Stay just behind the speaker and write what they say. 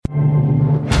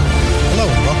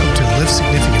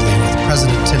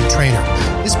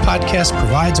This podcast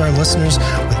provides our listeners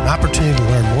with an opportunity to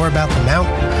learn more about the Mount,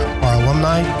 our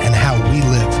alumni, and how we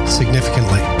live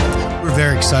significantly. We're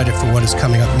very excited for what is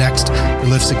coming up next for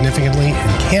Live Significantly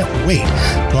and can't wait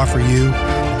to offer you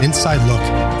an inside look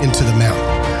into the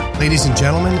Mount. Ladies and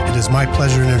gentlemen, it is my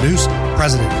pleasure to introduce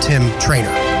President Tim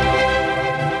Trainer.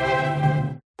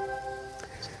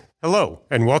 Hello,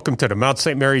 and welcome to the Mount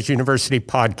St. Mary's University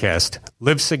podcast,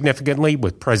 Live Significantly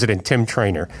with President Tim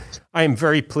Trainer. I am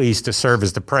very pleased to serve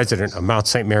as the president of Mount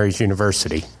St. Mary's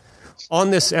University. On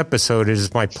this episode, it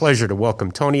is my pleasure to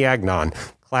welcome Tony Agnon,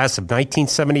 class of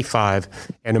 1975,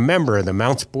 and a member of the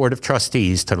Mount's Board of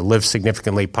Trustees to the Live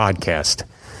Significantly podcast.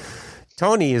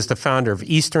 Tony is the founder of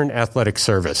Eastern Athletic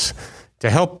Service.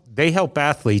 They help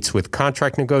athletes with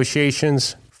contract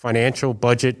negotiations, financial,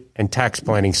 budget, and tax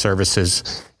planning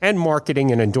services, and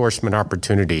marketing and endorsement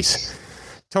opportunities.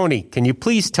 Tony, can you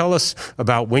please tell us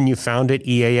about when you founded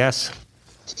EAS?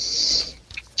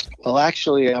 Well,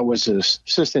 actually, I was an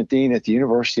assistant dean at the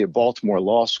University of Baltimore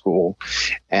Law School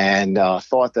and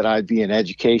thought that I'd be in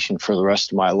education for the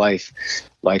rest of my life,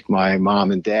 like my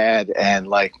mom and dad and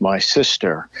like my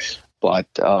sister. But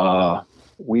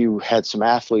we had some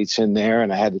athletes in there,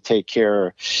 and I had to take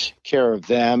care of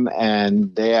them.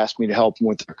 And they asked me to help them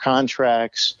with their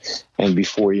contracts. And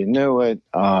before you knew it,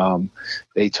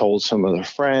 they told some of their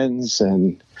friends.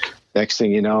 And next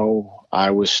thing you know,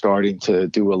 I was starting to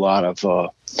do a lot of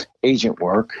agent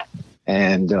work,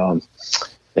 and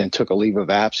then took a leave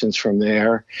of absence from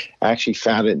there. I actually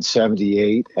found it in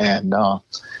 1978, and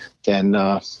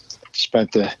then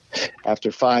spent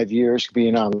after 5 years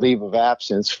being on leave of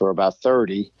absence for about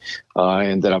 30, I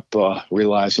ended up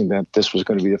realizing that this was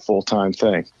going to be a full-time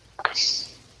thing.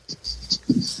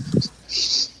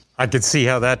 I could see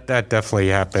how that definitely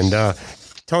happened.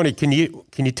 Tony, can you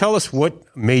tell us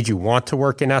what made you want to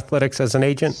work in athletics as an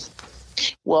agent?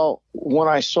 Well, when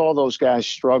I saw those guys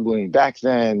struggling back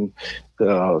then,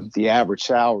 the average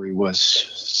salary was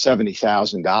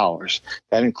 $70,000.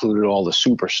 That included all the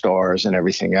superstars and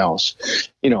everything else.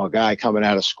 You know, a guy coming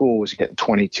out of school was getting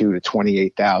 $22,000 to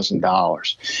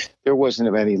 $28,000. There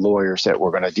wasn't any lawyers that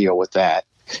were going to deal with that.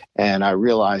 And I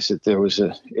realized that there was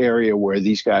an area where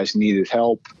these guys needed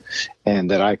help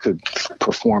and that I could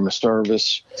perform a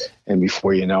service. And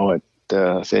before you know it,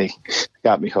 they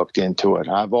got me hooked into it.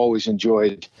 I've always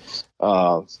enjoyed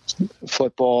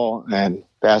football and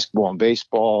basketball and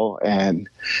baseball, and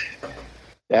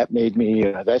that made me,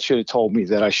 that should have told me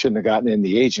that I shouldn't have gotten in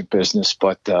the agent business,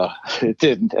 but it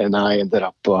didn't. And I ended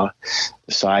up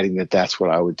deciding that that's what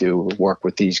I would do, work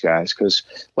with these guys, because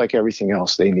like everything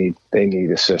else, they need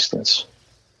assistance.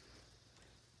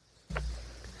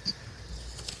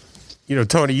 You know,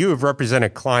 Tony, you have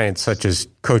represented clients such as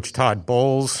Coach Todd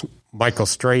Bowles, Michael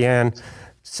Strahan,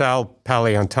 Sal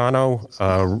Paliantano,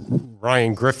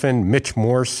 Ryan Griffin, Mitch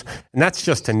Morse, and that's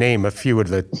just to name a few of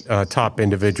the top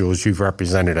individuals you've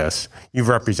represented.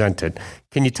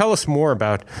 Can you tell us more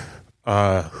about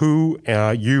who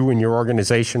you and your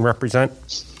organization represent?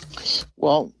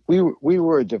 Well, we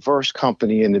were a diverse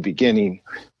company in the beginning.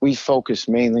 We focused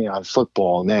mainly on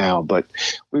football now, but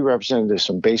we represented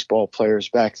some baseball players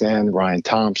back then, Ryan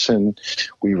Thompson.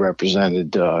 We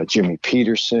represented Jimmy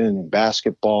Peterson in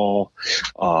basketball.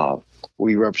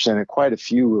 We represented quite a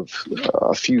few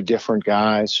different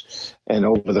guys, and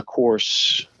over the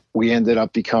course, we ended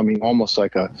up becoming almost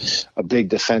like a big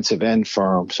defensive end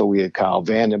firm. So we had Kyle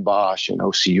Vanden Bosch and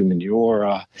Osi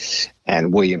Umenyiora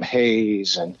and William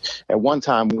Hayes. And at one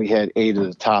time, we had 8 of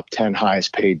the top 10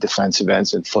 highest paid defensive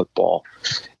ends in football.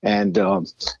 And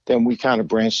then we kind of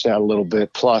branched out a little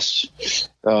bit. Plus,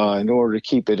 in order to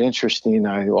keep it interesting,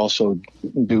 I also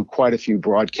do quite a few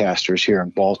broadcasters here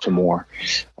in Baltimore.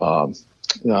 On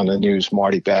the news,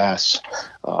 Marty Bass,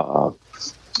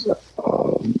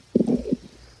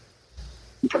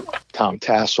 Tom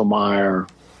Tasselmeyer,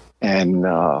 and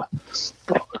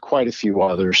quite a few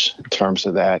others in terms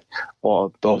of that.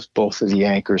 Well, both of the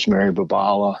anchors, Mary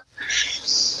Babala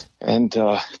and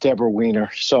Deborah Weiner.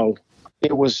 So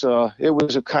it's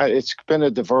been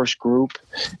a diverse group,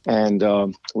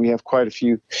 and we have quite a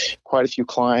few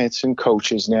clients and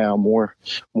coaches now. More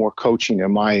coaching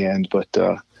on my end, but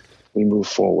we move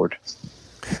forward.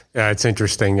 Yeah, it's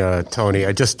interesting, Tony.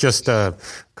 I just a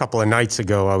couple of nights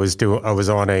ago, I was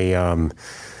on a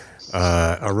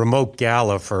remote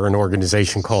gala for an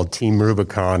organization called Team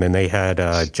Rubicon, and they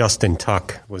had Justin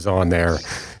Tuck was on there,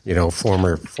 you know,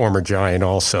 former Giant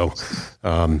also.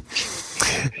 So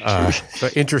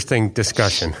interesting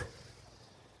discussion.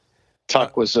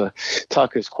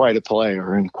 Tuck is quite a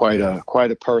player and quite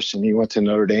a person. He went to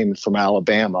Notre Dame from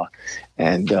Alabama,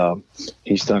 and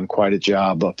he's done quite a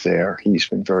job up there. He's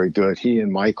been very good. He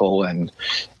and Michael and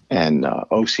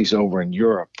OC's over in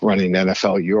Europe, running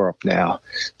NFL Europe now.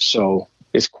 So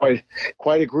it's quite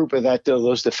a group of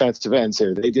those defensive ends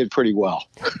there. They did pretty well.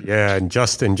 Yeah, and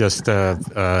Justin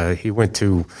he went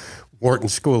to Wharton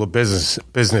School of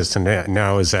Business and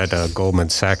now is at Goldman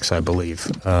Sachs, I believe.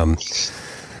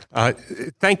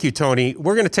 Thank you, Tony.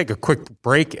 We're going to take a quick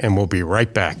break, and we'll be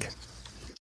right back.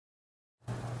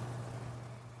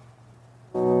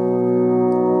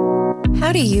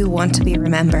 How do you want to be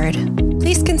remembered?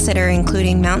 Please consider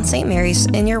including Mount St. Mary's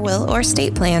in your will or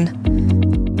estate plan.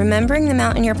 Remembering the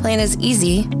Mount in your plan is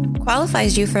easy,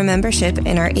 qualifies you for membership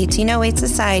in our 1808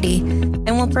 Society,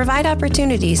 and will provide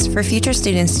opportunities for future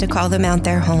students to call the Mount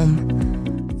their home.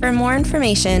 For more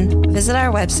information, visit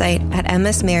our website at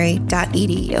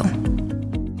msmary.edu.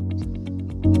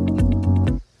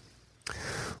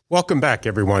 Welcome back,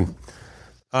 everyone.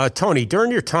 Tony,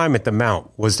 during your time at the Mount,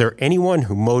 was there anyone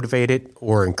who motivated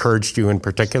or encouraged you in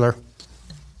particular?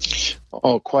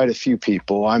 Oh, quite a few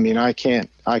people. I mean, I can't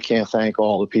thank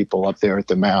all the people up there at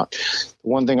the Mount. The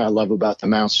one thing I love about the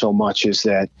Mount so much is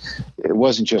that it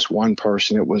wasn't just one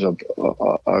person. It was a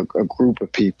group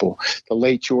of people. The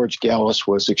late George Gellis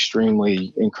was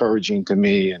extremely encouraging to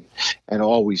me and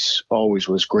always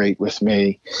was great with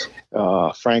me.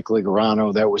 Frank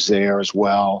Ligarano, that was there as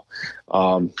well.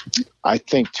 I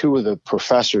think two of the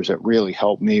professors that really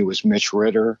helped me was Mitch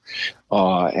Ritter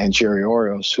and Jerry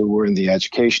Orios, who were in the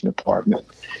education department,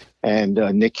 and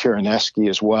Nick Kiraneski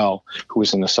as well, who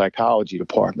was in the psychology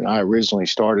department. I originally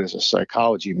started as a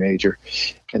psychology major,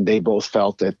 and they both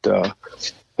felt that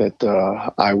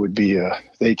I would be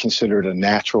they considered a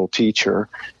natural teacher.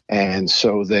 And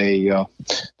so they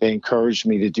encouraged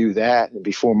me to do that. And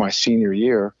before my senior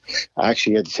year, I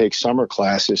actually had to take summer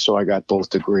classes, so I got both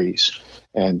degrees.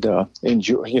 And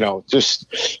just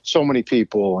so many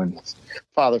people and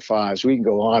Father Fives. We can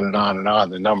go on and on and on.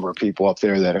 The number of people up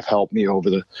there that have helped me over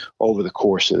the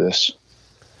course of this.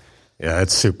 Yeah,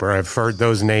 that's super. I've heard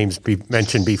those names be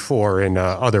mentioned before in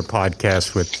other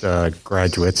podcasts with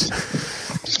graduates.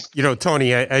 You know,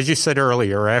 Tony, as you said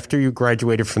earlier, after you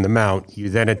graduated from the Mount, you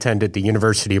then attended the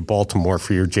University of Baltimore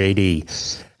for your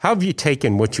JD. How have you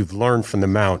taken what you've learned from the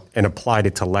Mount and applied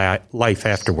it to life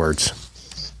afterwards?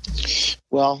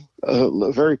 Well,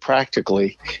 very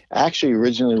practically. I actually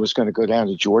originally was going to go down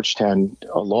to Georgetown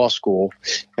Law School,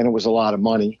 and it was a lot of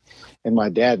money. And my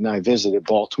dad and I visited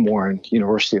Baltimore and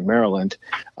University of Maryland.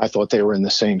 I thought they were in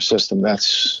the same system.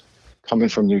 That's coming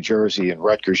from New Jersey and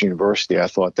Rutgers University. I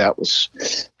thought that was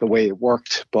the way it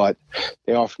worked, but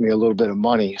they offered me a little bit of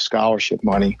money, scholarship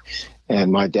money.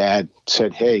 And my dad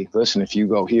said, hey, listen, if you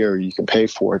go here, you can pay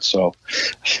for it. So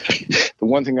the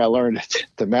one thing I learned at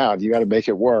the Mount, you got to make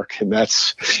it work. And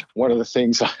that's one of the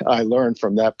things I learned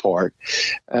from that part.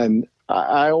 And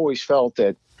I always felt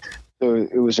that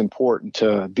it was important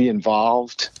to be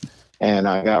involved. And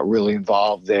I got really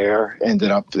involved there.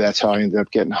 That's how I ended up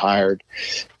getting hired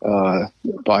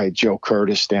by Joe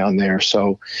Curtis down there.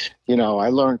 So, I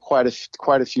learned quite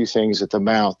a few things at the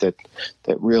Mount that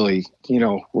really,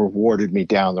 rewarded me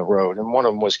down the road. And one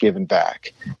of them was giving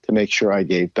back, to make sure I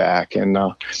gave back. And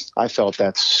I felt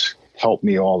that's helped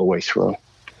me all the way through.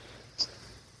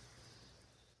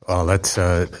 Well, that's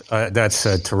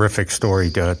a terrific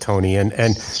story, Tony. And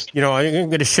I'm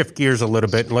going to shift gears a little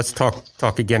bit and let's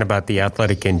talk again about the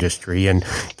athletic industry. And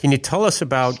can you tell us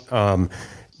about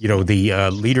the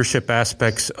leadership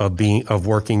aspects of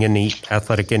working in the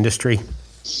athletic industry?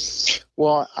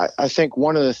 Well, I think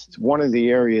one of the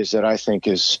areas that I think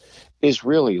is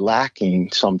really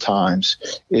lacking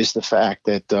sometimes is the fact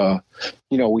that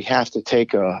we have to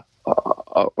take a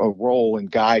role in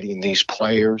guiding these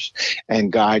players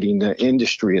and guiding the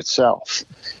industry itself.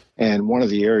 And one of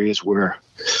the areas where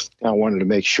I wanted to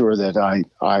make sure that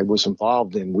I was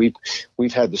involved in,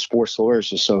 we've had the Sports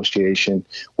Lawyers Association,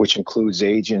 which includes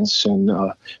agents and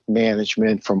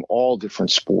management from all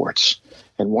different sports.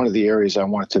 And one of the areas I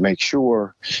wanted to make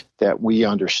sure that we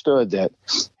understood that,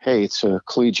 hey, it's a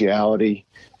collegiality.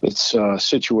 It's a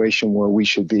situation where we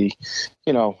should be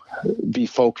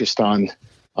focused on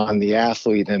the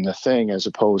athlete and the thing, as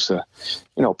opposed to,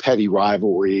 petty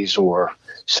rivalries or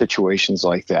situations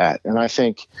like that. And I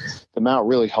think the Mount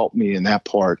really helped me in that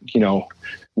part,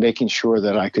 making sure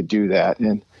that I could do that.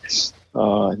 And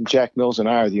Jack Mills and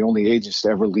I are the only agents to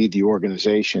ever lead the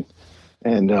organization.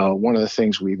 And one of the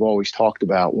things we've always talked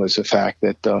about was the fact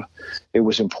that it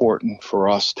was important for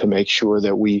us to make sure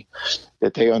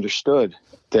that they understood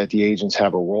that the agents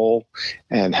have a role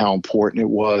and how important it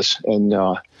was, and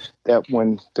that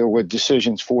when there were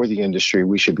decisions for the industry,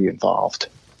 we should be involved.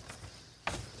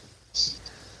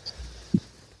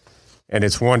 And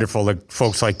it's wonderful that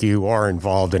folks like you are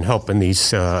involved in helping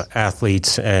these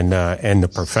athletes and the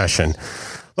profession.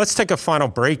 Let's take a final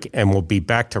break, and we'll be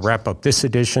back to wrap up this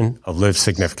edition of Live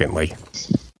Significantly.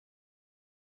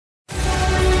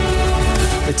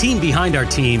 The team behind our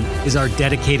team is our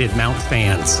dedicated Mount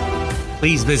fans.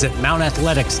 Please visit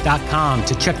mountathletics.com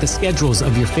to check the schedules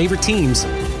of your favorite teams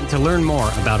and to learn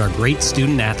more about our great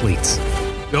student athletes.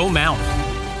 Go Mount!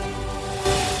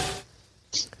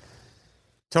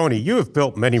 Tony, you have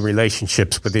built many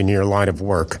relationships within your line of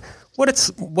work. What's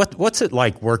it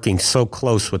like working so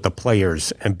close with the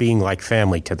players and being like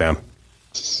family to them?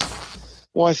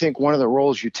 Well, I think one of the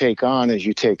roles you take on is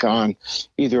you take on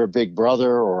either a big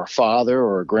brother or a father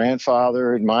or a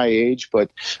grandfather at my age. But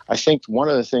I think one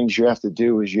of the things you have to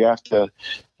do is you have to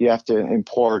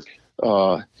impart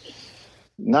not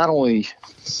only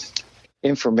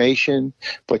information,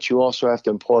 but you also have to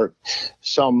impart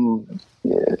some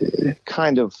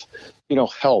kind of,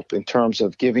 help in terms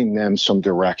of giving them some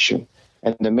direction.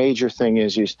 And the major thing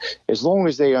is as long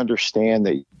as they understand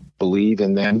that you believe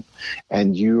in them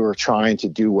and you are trying to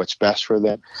do what's best for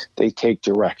them, they take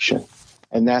direction.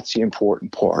 And that's the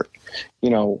important part.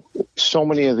 So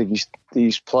many of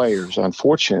these players,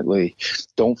 unfortunately,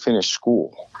 don't finish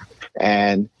school.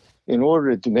 And in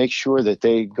order to make sure that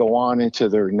they go on into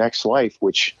their next life,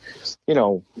 which,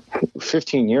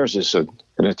 15 years is an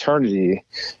eternity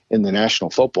in the National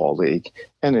Football League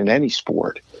and in any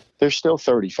sport, they're still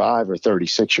 35 or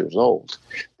 36 years old.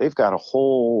 They've got a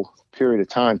whole period of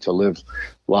time to live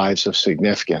lives of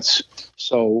significance.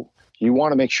 So you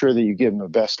want to make sure that you give them the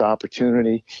best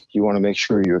opportunity. You want to make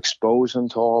sure you expose them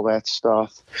to all that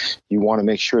stuff. You want to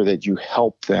make sure that you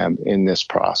help them in this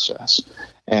process.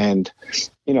 And,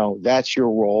 that's your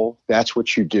role. That's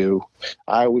what you do.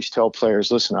 I always tell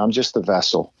players, listen, I'm just the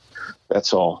vessel.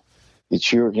 That's all.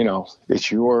 It's your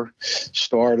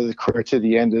start of the career to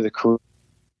the end of the career,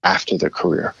 after the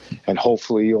career. And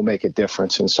hopefully you'll make a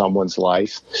difference in someone's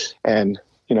life and,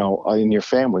 in your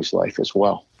family's life as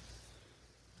well.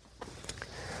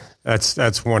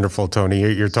 That's wonderful, Tony.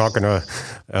 You're talking a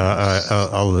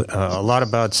lot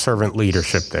about servant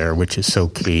leadership there, which is so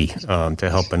key to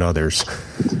helping others.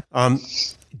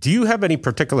 Do you have any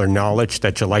particular knowledge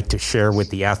that you like to share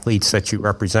with the athletes that you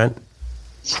represent?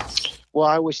 Well,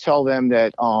 I always tell them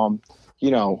that,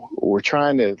 we're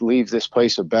trying to leave this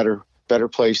place a better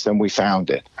place than we found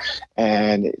it.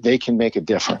 And they can make a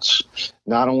difference.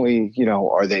 Not only,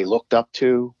 are they looked up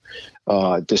to,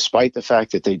 despite the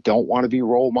fact that they don't want to be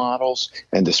role models,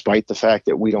 and despite the fact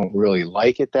that we don't really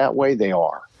like it that way, they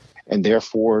are. And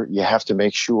therefore, you have to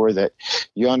make sure that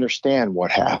you understand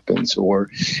what happens. Or,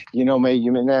 you may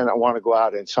not want to go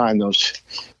out and sign those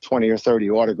 20 or 30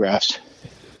 autographs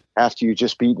after you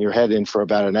just beaten your head in for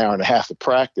about an hour and a half of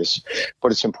practice.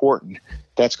 But it's important.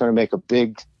 That's going to make a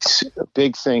big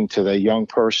thing to the young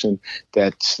person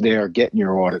that's there getting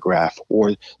your autograph,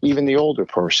 or even the older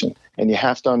person. And you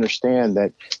have to understand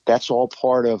that that's all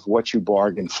part of what you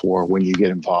bargained for when you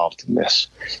get involved in this.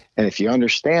 And if you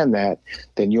understand that,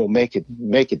 then you'll make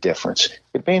a difference.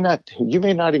 You may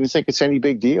not even think it's any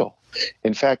big deal.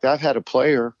 In fact, I've had a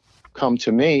player come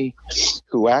to me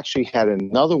who actually had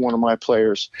another one of my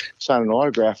players sign an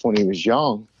autograph when he was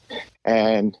young.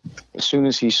 And as soon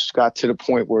as he got to the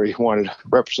point where he wanted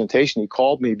representation, he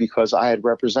called me because I had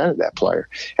represented that player.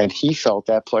 And he felt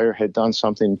that player had done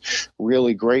something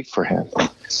really great for him.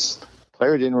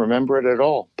 Player didn't remember it at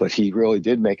all, but he really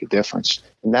did make a difference.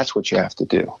 And that's what you have to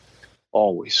do,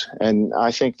 always. And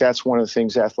I think that's one of the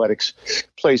things athletics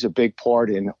plays a big part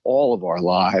in all of our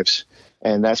lives.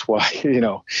 And that's why,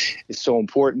 it's so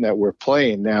important that we're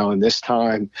playing now in this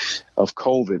time of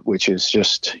COVID, which is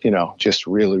just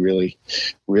really, really,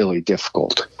 really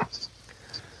difficult.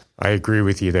 I agree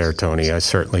with you there, Tony. I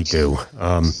certainly do.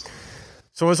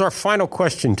 So as our final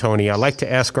question, Tony, I like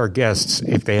to ask our guests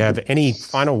if they have any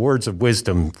final words of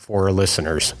wisdom for our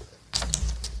listeners.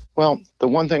 Well, the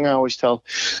one thing I always tell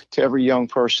to every young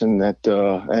person that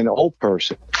an old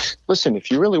person, listen,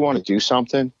 if you really want to do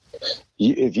something,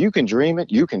 if you can dream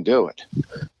it, you can do it.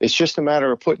 It's just a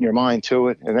matter of putting your mind to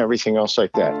it and everything else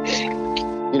like that.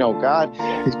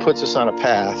 God puts us on a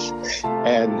path,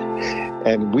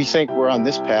 and we think we're on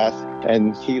this path,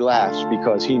 and he laughs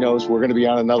because he knows we're going to be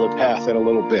on another path in a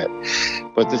little bit.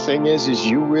 But the thing is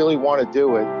you really want to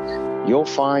do it, you'll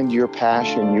find your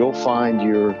passion, you'll find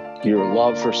your your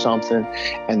love for something,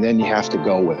 and then you have to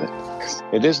go with it.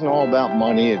 It isn't all about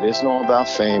money. It isn't all about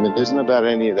fame. It isn't about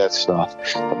any of that stuff.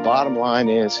 The bottom line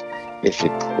is, if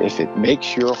it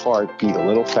makes your heart beat a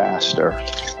little faster,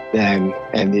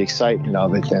 and the excitement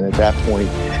of it, then at that point,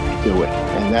 do it.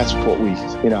 And that's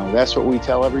what we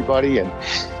tell everybody. And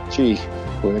gee,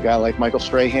 with a guy like Michael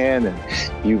Strahan, and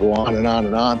you go on and on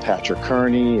and on, Patrick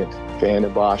Kearney and Van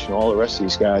den Bosch and all the rest of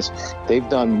these guys, they've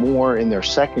done more in their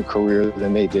second career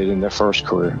than they did in their first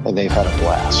career, and they've had a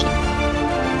blast.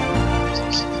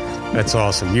 That's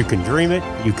awesome. You can dream it,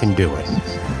 you can do it.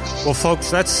 Well,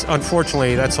 folks,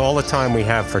 unfortunately, that's all the time we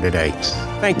have for today.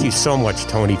 Thank you so much,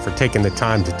 Tony, for taking the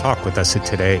time to talk with us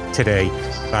today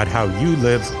about how you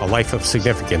live a life of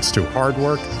significance through hard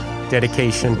work,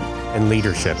 dedication, and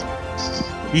leadership.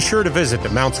 Be sure to visit the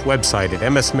Mounts website at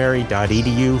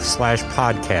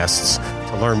msmary.edu/podcasts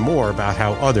to learn more about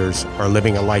how others are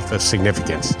living a life of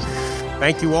significance.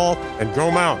 Thank you all, and go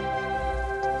Mount!